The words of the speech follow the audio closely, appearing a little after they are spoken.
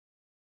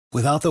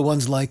Without the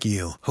ones like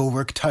you, who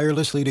work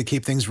tirelessly to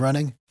keep things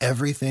running,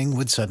 everything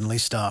would suddenly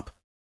stop.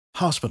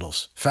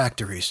 Hospitals,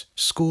 factories,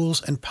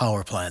 schools, and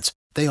power plants,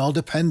 they all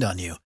depend on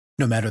you.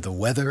 No matter the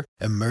weather,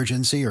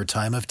 emergency, or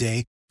time of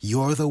day,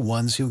 you're the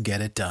ones who get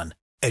it done.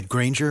 At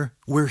Grainger,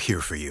 we're here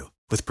for you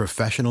with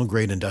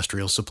professional-grade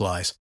industrial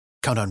supplies.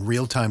 Count on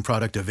real-time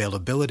product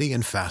availability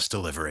and fast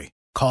delivery.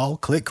 Call,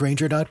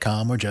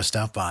 clickgrainger.com, or just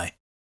stop by.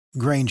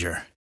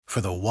 Grainger, for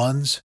the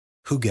ones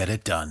who get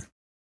it done.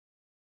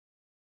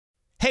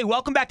 Hey,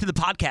 welcome back to the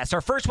podcast, our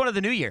first one of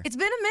the new year. It's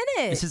been a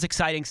minute. This is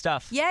exciting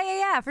stuff.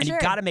 Yeah, for sure.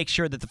 And you got to make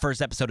sure that the first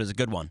episode is a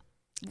good one.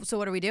 So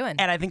what are we doing?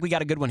 And I think we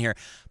got a good one here.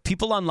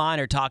 People online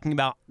are talking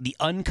about the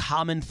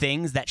uncommon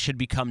things that should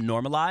become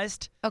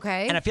normalized.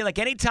 Okay. And I feel like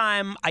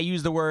anytime I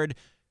use the word,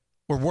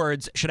 or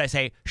words, should I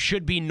say,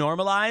 should be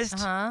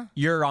normalized,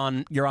 you're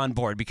on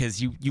board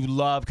because you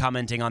love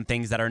commenting on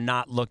things that are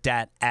not looked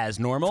at as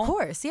normal. Of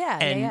course, yeah.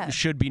 And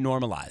should be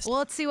normalized. Well,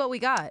 let's see what we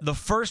got. The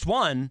first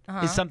one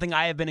is something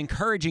I have been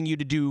encouraging you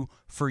to do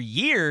for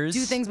years.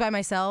 Do things by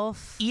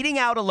myself. Eating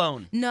out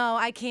alone. No,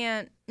 I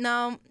can't.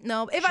 No.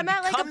 If I'm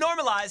at become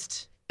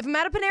normalized. If I'm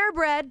at a Panera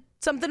Bread,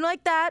 something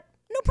like that,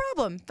 no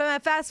problem. If I'm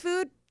at fast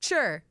food,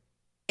 sure.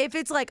 If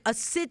it's like a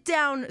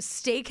sit-down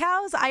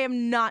steakhouse, I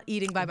am not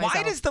eating by myself.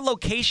 Why does the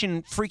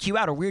location freak you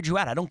out or weird you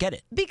out? I don't get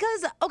it.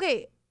 Because,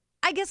 okay,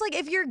 I guess like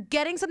if you're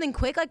getting something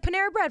quick, like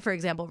Panera Bread, for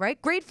example,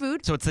 right? Great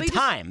food. So it's the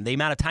time, the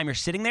amount of time you're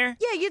sitting there?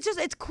 Yeah,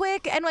 it's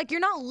quick, and like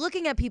you're not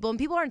looking at people, and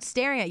people aren't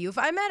staring at you. If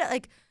I'm at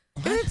like,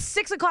 if it's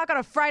 6 o'clock on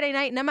a Friday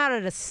night, and I'm out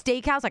at a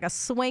steakhouse, like a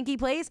swanky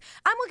place,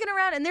 I'm looking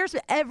around, and there's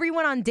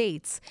everyone on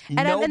dates, and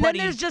then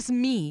there's just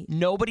me.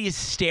 Nobody is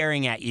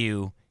staring at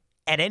you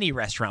at any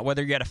restaurant,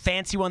 whether you're at a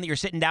fancy one that you're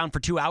sitting down for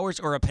 2 hours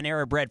or a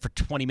Panera Bread for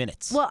 20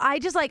 minutes. Well, I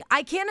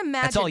can't imagine.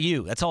 That's all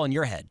you. That's all in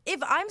your head.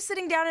 If I'm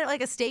sitting down at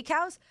like a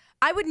steakhouse,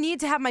 I would need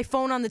to have my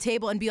phone on the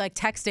table and be like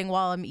texting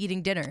while I'm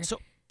eating dinner.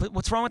 But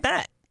what's wrong with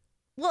that?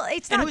 Well,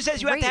 it's not. And who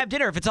says you have to have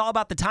dinner? If it's all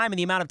about the time and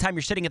the amount of time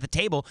you're sitting at the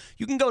table,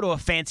 you can go to a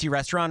fancy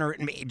restaurant or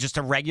just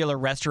a regular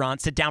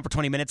restaurant, sit down for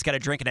 20 minutes, get a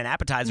drink and an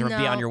appetizer, and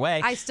be on your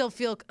way. I still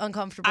feel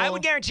uncomfortable. I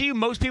would guarantee you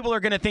most people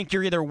are going to think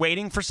you're either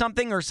waiting for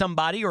something or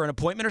somebody or an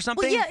appointment or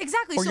something. Well, yeah,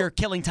 exactly. Or you're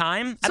killing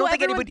time. So I don't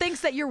think everyone anybody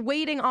thinks that you're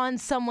waiting on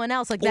someone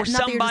else, like or that,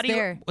 not that you're just somebody,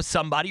 there. or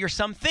somebody or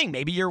something.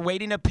 Maybe you're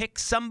waiting to pick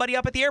somebody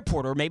up at the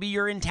airport, or maybe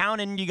you're in town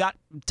and you got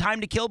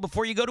time to kill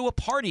before you go to a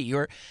party.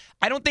 Or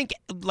I think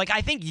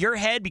your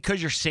head,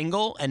 because you're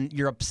single and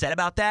you're upset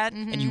about that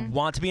and you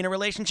want to be in a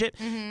relationship,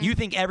 you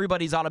think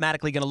everybody's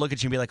automatically going to look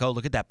at you and be like, oh,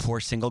 look at that poor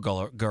single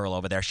girl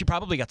over there. She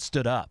probably got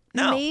stood up.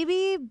 No.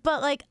 Maybe,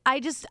 but like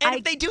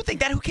if they do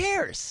think that, who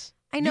cares?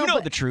 I know, you know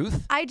the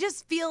truth. I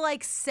just feel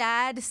like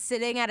sad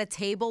sitting at a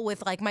table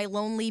with like my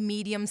lonely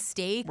medium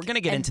steak. We're going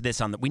to get into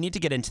this we need to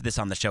get into this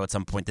on the show at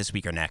some point this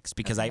week or next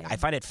because I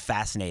find it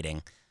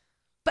fascinating.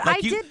 But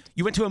like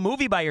you went to a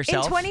movie by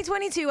yourself. In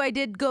 2022, I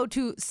did go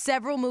to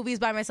several movies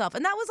by myself,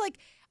 and that was like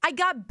I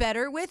got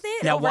better with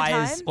it now, over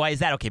time. Why is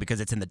that okay?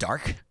 Because it's in the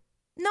dark?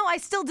 No, I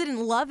still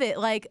didn't love it.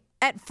 Like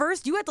at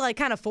first, you had to like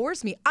kind of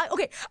force me.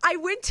 I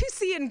went to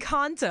see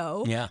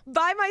Encanto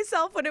by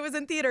myself when it was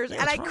in theaters,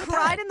 and I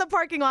cried in the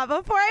parking lot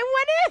before I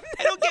went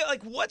in. I don't get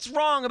like what's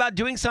wrong about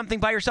doing something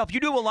by yourself.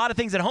 You do a lot of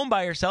things at home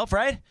by yourself,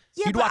 right?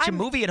 Yeah, You'd watch a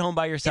movie at home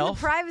by yourself. In the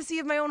privacy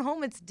of my own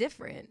home, it's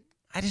different.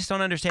 I just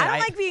don't understand. I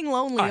don't like being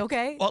lonely,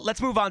 okay? Well,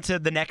 let's move on to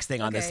the next thing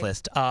on this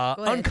list.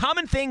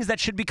 Uncommon things that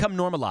should become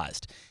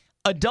normalized.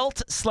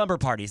 Adult slumber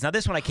parties. Now,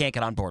 this one I can't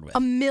get on board with.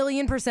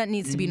 1,000,000%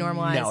 needs to be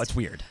normalized. No, it's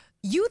weird.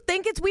 You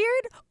think it's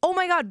weird? Oh,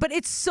 my God, but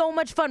it's so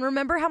much fun.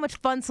 Remember how much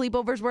fun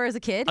sleepovers were as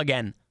a kid?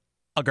 Again,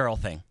 a girl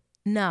thing.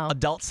 No.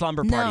 Adult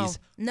slumber parties.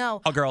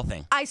 No. A girl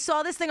thing. I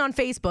saw this thing on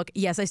Facebook.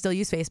 Yes, I still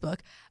use Facebook.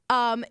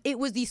 It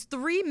was these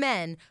 3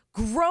 men,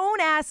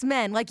 grown-ass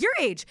men, like your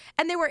age,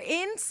 and they were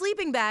in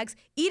sleeping bags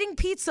eating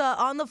pizza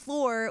on the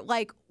floor,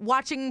 like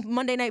watching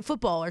Monday Night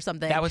Football or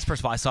something. That was,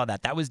 first of all, I saw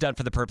that. That was done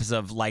for the purpose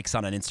of likes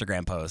on an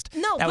Instagram post.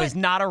 That was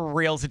not a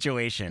real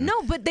situation.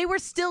 No, but they were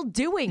still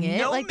doing it.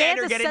 No like, men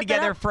are getting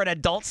together for an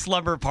adult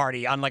slumber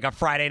party on like a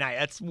Friday night.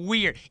 That's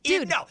weird.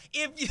 Dude.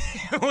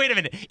 Wait a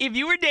minute. If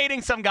you were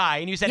dating some guy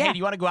and you said, hey, do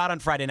you want to go out on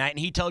Friday night? And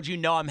he told you,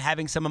 no, I'm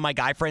having some of my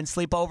guy friends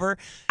sleep over.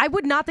 I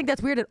would not think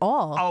that's weird at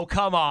all. Oh,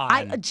 come on.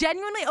 I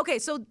genuinely, okay,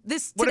 so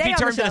this What today if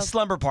he on turned it a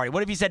slumber party?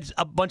 What if he said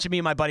a bunch of me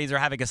and my buddies are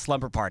having a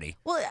slumber party?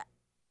 Well,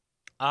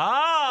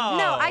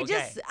 no,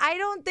 I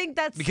don't think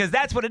that's... Because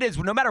that's what it is.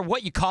 No matter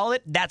what you call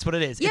it, that's what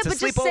it is. Yeah, it's a but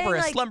just sleepover, saying, a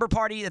like, slumber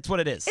party, that's what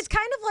it is. It's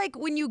kind of like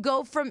when you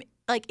go from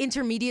like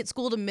intermediate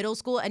school to middle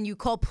school and you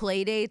call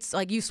play dates,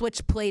 like you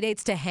switch play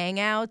dates to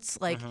hangouts,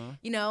 like,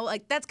 you know,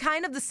 like that's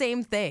kind of the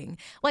same thing.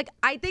 Like,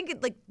 I think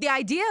like the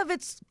idea of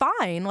it's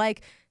fine.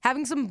 Like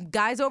having some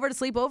guys over to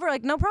sleep over,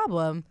 like no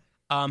problem.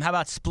 How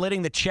about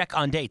splitting the check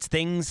on dates?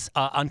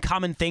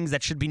 Uncommon things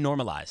that should be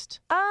normalized.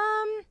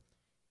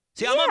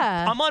 See,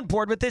 Yeah. I'm on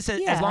board with this as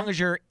Yeah. long as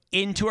you're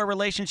into a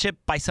relationship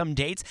by some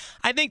dates.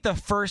 I think the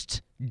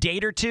first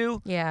date or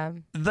two, Yeah.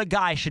 the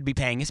guy should be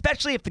paying,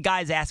 especially if the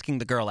guy's asking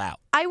the girl out.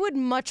 I would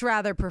much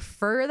rather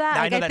prefer that. Now,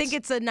 I Like, know I think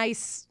it's a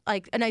nice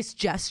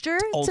gesture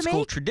Old to school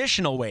make.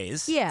 traditional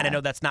ways. Yeah. And I know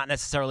that's not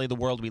necessarily the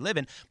world we live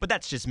in, but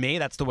that's just me.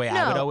 That's the way I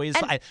No, would always.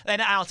 and-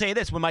 And I'll tell you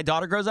this: when my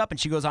daughter grows up and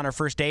she goes on her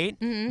first date,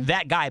 Mm-hmm.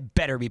 that guy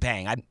better be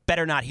paying. I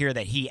better not hear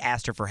that he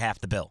asked her for half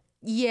the bill.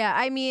 Yeah,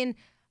 I mean,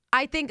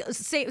 I think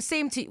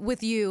same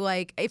with you.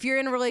 Like, if you're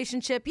in a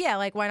relationship, yeah,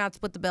 like why not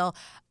split the bill?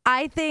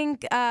 I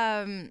think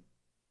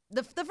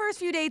the first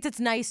few dates, it's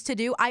nice to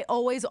do. I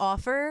always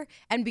offer,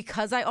 and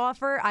because I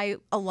offer, I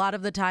a lot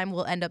of the time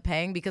will end up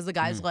paying because the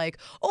guy's like,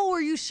 "Oh,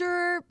 are you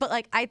sure?" But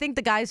like, I think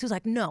the guys who's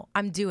like, "No,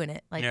 I'm doing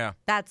it." Like, Yeah.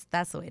 that's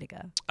the way to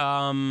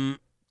go.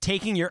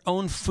 Taking your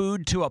own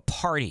food to a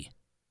party.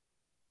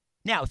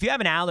 Now, if you have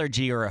an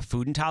allergy or a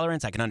food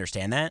intolerance, I can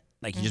understand that.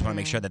 Like, you just want to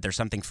make sure that there's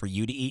something for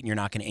you to eat and you're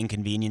not going to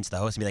inconvenience the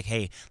host and be like,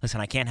 hey, listen,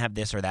 I can't have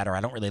this or that, or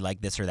I don't really like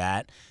this or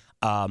that.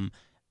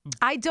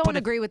 I don't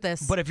agree with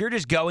this. But if you're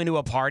just going to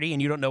a party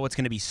and you don't know what's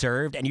going to be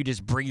served and you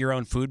just bring your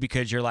own food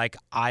because you're like,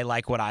 I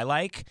like what I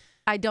like,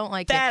 I don't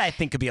like that it. I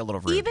think could be a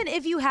little rude. Even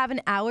if you have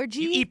an allergy,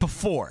 you eat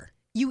before.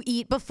 you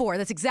eat before.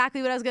 That's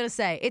exactly what I was going to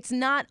say. It's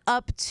not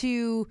up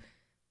to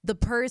the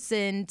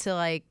person to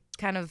like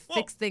kind of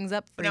fix things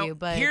up for Now, you.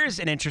 But here's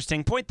an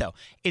interesting point, though.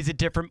 Is it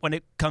different when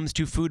it comes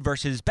to food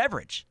versus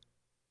beverage?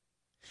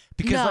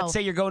 Because No. let's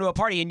say you're going to a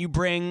party and you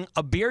bring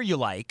a beer you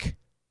like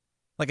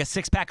a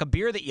 6-pack of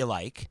beer that you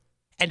like,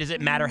 and does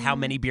it matter how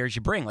many beers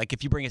you bring? Like,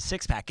 if you bring a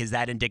 6-pack, is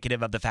that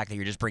indicative of the fact that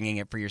you're just bringing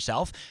it for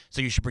yourself?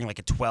 So you should bring like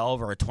a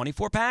 12 or a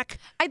 24-pack?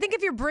 I think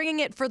if you're bringing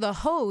it for the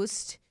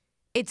host,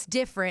 it's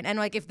different. And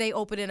like if they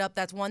open it up,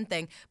 that's one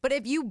thing. But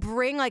if you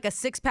bring like a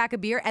 6-pack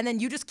of beer and then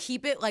you just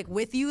keep it like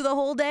with you the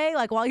whole day,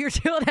 like while you're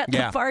chilling at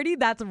the party,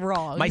 that's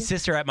wrong. My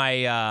sister at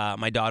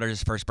my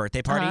daughter's first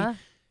birthday party,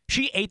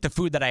 she ate the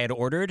food that I had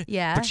ordered,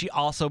 Yeah. but she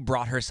also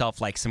brought herself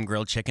like some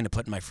grilled chicken to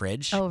put in my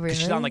fridge. Oh, 'Cause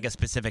she's really? on like a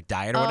specific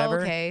diet or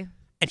whatever. Okay.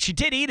 And she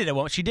did eat it at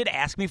one. She did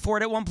ask me for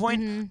it at one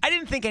point. I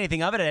didn't think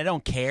anything of it, and I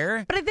don't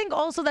care. But I think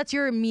also that's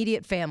your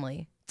immediate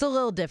family. It's a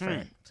little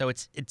different. So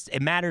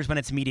it matters when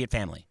it's immediate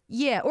family.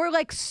 Yeah, or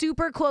like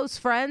super close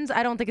friends,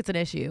 I don't think it's an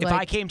issue. If Like,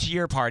 I came to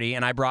your party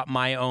and I brought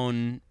my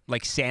own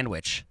like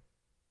sandwich,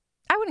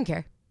 I wouldn't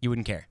care. you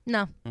wouldn't care.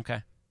 No.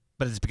 Okay.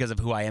 But it's because of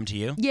who I am to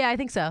you? Yeah, I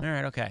think so. All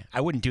right, okay. I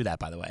wouldn't do that,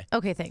 by the way.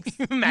 Okay, thanks.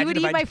 Imagine You would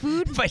if eat I- my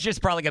food? If I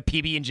just brought like a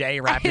PB&J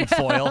wrapped in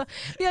foil.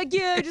 You're like,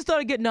 yeah, I just thought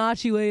I'd get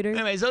nachi later.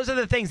 Anyways, those are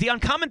the things, the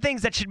uncommon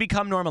things that should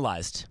become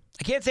normalized.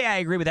 I can't say I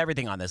agree with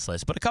everything on this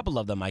list, but a couple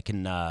of them I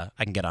can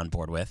get on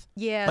board with.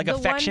 Yeah, like the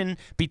affection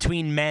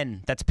between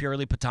men that's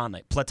purely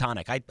platonic.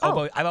 I've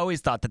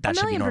always thought that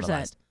should be 1,000,000%.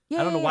 normalized. Yeah,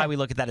 I don't know yeah, why yeah. we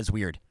look at that as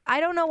weird. I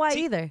don't know why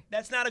See, either.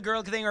 That's not a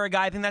girl thing or a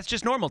guy thing. That's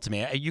just normal to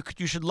me.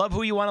 You should love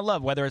who you want to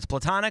love, whether it's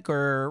platonic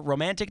or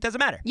romantic. Doesn't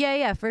matter. Yeah,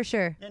 yeah, for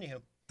sure.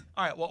 Anywho,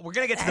 all right. Well, we're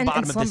gonna get to the And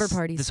bottom of slumber this.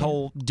 parties, This too.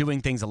 whole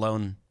doing things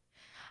alone.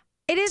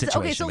 It is okay.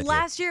 situation So with you.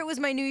 last year it was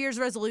my New Year's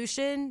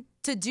resolution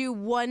to do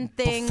one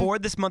thing, Before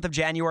this month of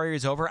January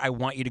is over, I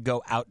want you to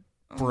go out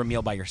for a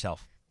meal by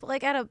yourself.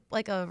 like at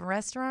a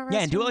restaurant. Yeah,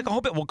 and do it like a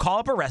whole bit. We'll call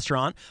up a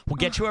restaurant. We'll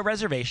get you a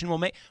reservation.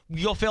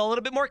 You'll feel a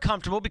little bit more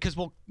comfortable because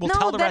we'll no,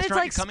 tell the that it's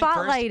restaurant like you're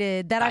coming first.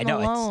 spotlighted. That I I'm know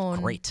alone.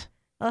 it's great.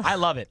 Ugh. I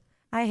love it.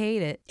 I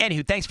hate it.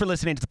 Anywho, thanks for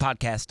listening to the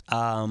podcast.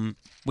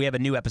 We have a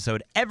new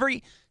episode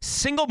every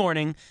single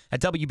morning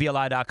at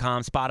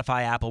WBLI.com,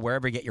 Spotify, Apple,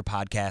 wherever you get your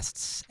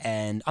podcasts,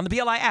 and on the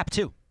BLI app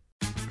too.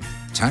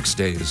 Tax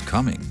day is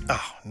coming.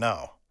 Oh,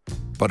 no.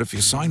 But if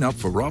you sign up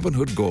for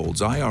Robinhood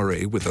Gold's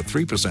IRA with a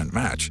 3%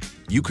 match,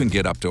 you can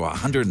get up to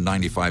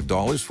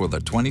 $195 for the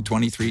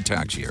 2023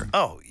 tax year.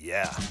 Oh,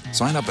 yeah.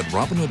 Sign up at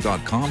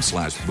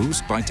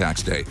Robinhood.com/boost by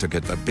tax day to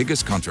get the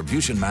biggest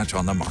contribution match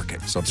on the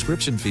market.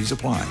 Subscription fees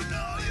apply.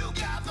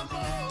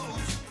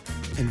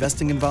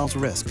 Investing involves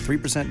risk.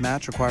 3%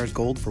 match requires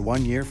gold for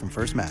 1 year from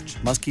first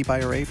match. Must keep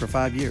IRA for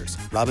 5 years.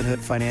 Robinhood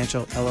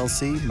Financial,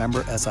 LLC,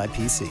 member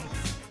SIPC.